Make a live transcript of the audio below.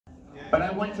but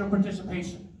I want your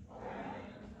participation.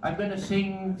 I'm going to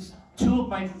sing two of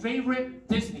my favorite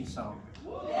Disney songs.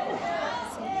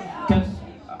 Because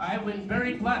I've been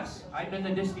very blessed. I've been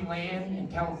to Disneyland in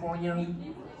California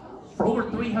for over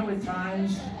 300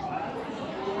 times.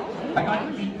 I got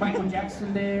to meet Michael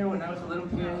Jackson there when I was a little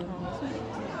kid.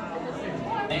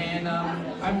 And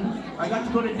I got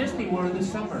to go to Disney World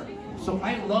this summer. So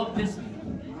I love Disney.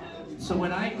 So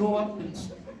when I go up and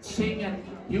sing at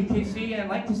Umkc, I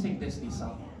like to sing Disney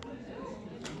songs.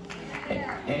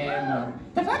 And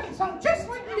because I can sound just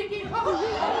like Mickey Mouse.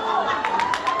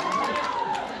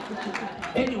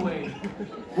 Anyway,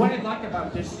 what I like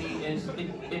about Disney is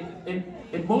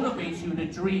it motivates you to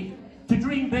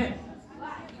dream big.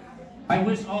 I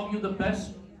wish all of you the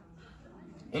best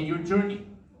in your journey.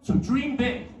 So dream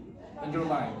big in your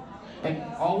life. And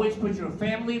always put your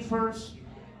family first,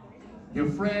 your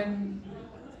friend,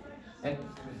 and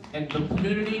the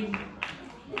community.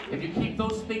 If you keep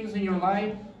those things in your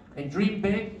life and dream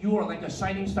big, you are like a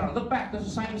shining star. Look back, there's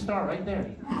a shining star right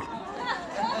there.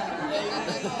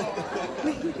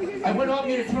 I want all of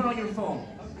you to turn on your phone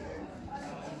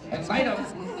and light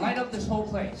up this whole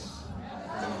place.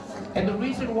 And the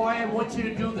reason why I want you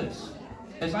to do this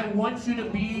is I want you to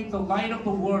be the light of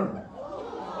the world.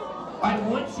 I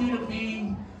want you to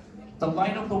be the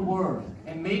light of the world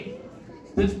and make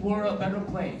this world a better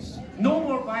place. No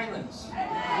more violence, no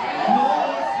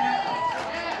more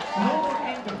sadness, no more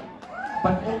anger,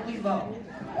 but only love.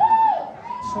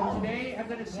 So today I'm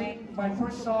going to sing my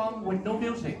first song with no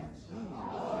music.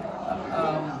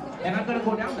 And I'm going to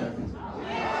go down there.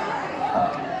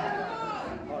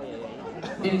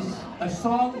 Is a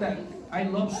song that I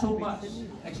love so much,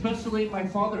 especially my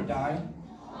father died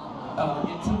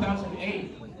in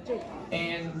 2008.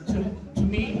 And to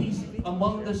me, he's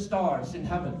among the stars in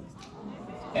heaven.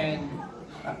 And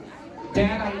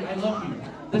Dad, I love you.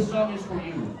 This song is for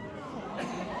you.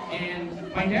 And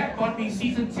my dad bought me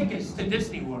season tickets to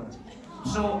Disney World.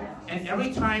 So, and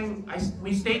every time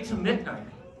we stayed to midnight.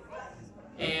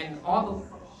 And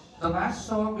the last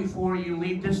song before you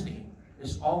leave Disney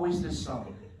is always this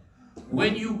song.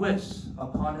 When you wish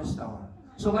upon a star.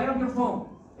 So light up your phone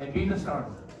and be the star.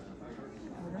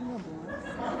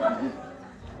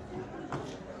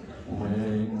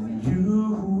 When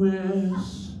you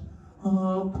wish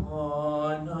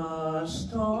upon a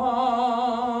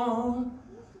star,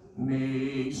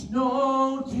 makes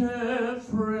no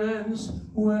difference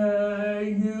where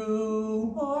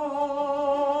you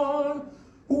are.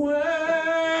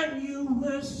 When you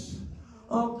wish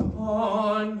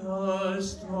upon a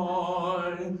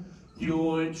star,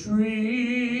 your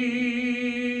dream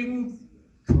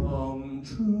come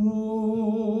true.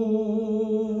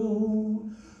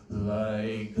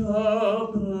 Like a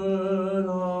bird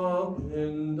up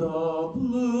in the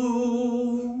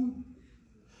blue,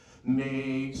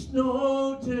 makes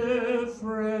no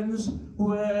difference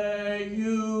where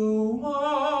you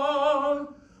are.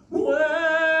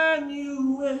 When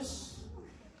you wish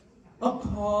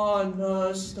upon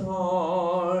a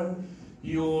star,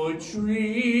 your dream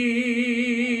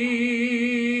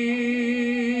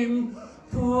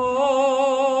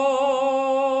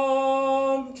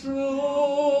come true.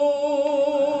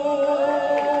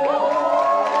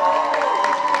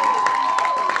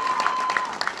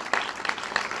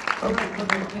 All right, the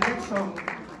next song,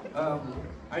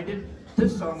 I did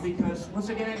this song because, once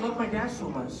again, I love my dad so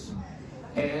much.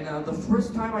 And the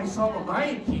first time I saw The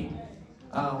Lion King,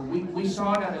 we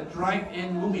saw it at a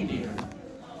drive-in movie theater.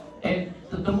 And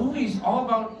the movie is all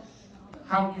about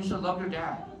how you should love your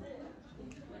dad.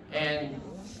 And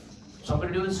so I'm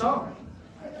going to do this song.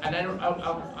 And I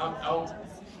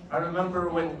remember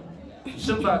when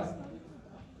Simba,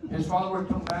 his father would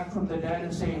come back from the dead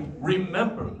and say,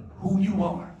 remember who you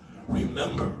are.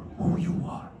 Remember who you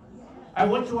are. I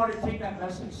want you all to take that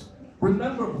message.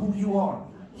 Remember who you are.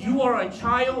 You are a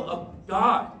child of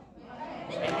God.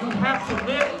 And you have to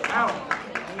live out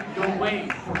your way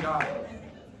for God,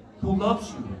 who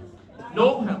loves you.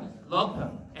 Know Him, love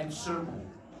Him, and serve Him.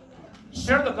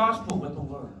 Share the gospel with the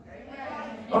world.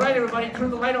 All right, everybody, turn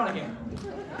the light on again.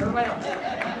 Turn the light on.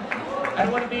 I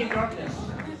don't want to be in darkness.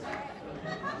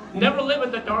 Never live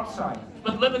in the dark side,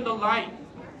 but live in the light.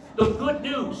 The good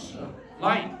news,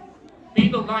 light. Be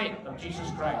the light of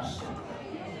Jesus Christ.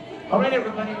 All right,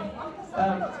 everybody.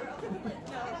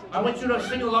 I want you to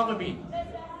sing along with me.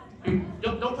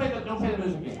 Don't play the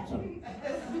music yet. Sorry.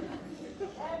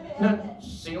 No,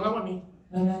 sing along with me.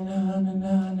 Na na na na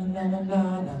na na na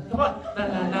na na. Come on. Na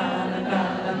na na na na na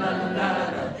na na na.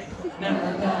 Na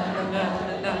na na na na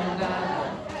na na.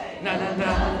 Na na na na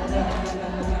na na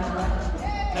na.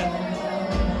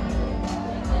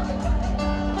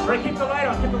 Right, keep the light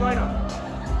on, keep the light on.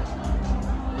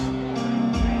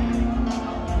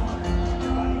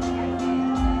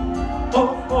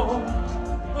 Oh, oh,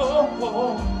 oh,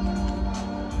 oh.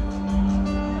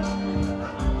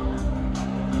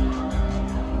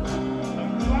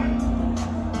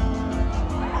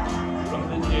 From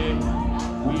the day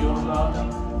we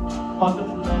arrived on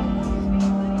the planet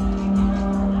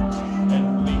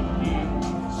and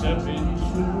blinking step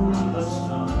into the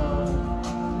sun,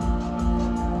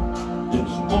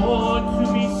 there's more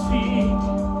to be seen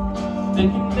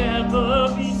that can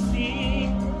never be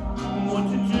seen. What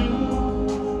to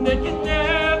do that can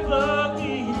never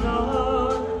be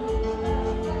done.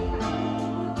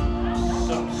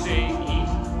 Some say eat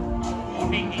or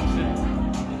be eaten.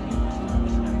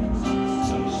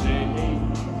 Some say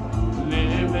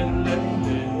live and let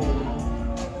live.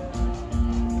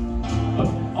 But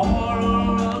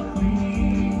all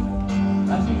agree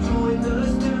as we join the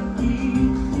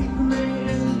stampede, we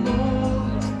raise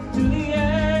more to the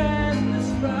endless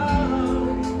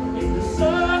round in the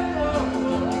circle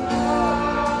of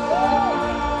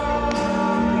life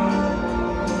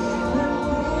that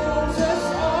pulls us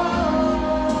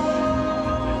on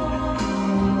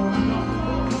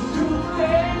to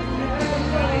faith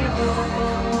and love.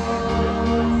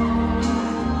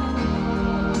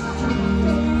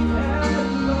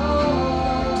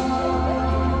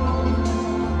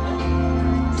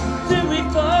 Till we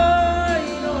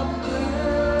find our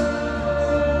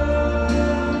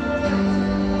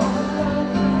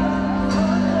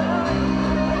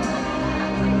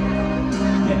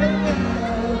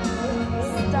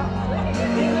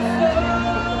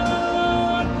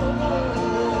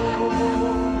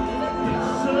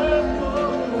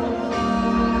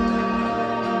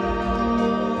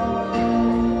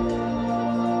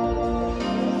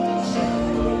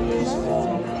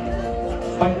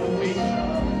by the way,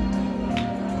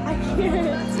 I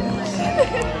can't.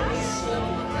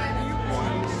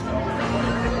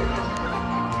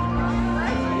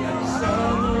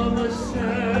 some of us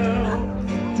have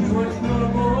too much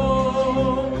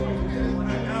trouble.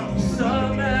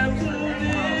 Some have to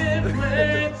live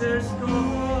with their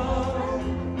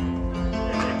storm.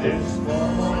 There's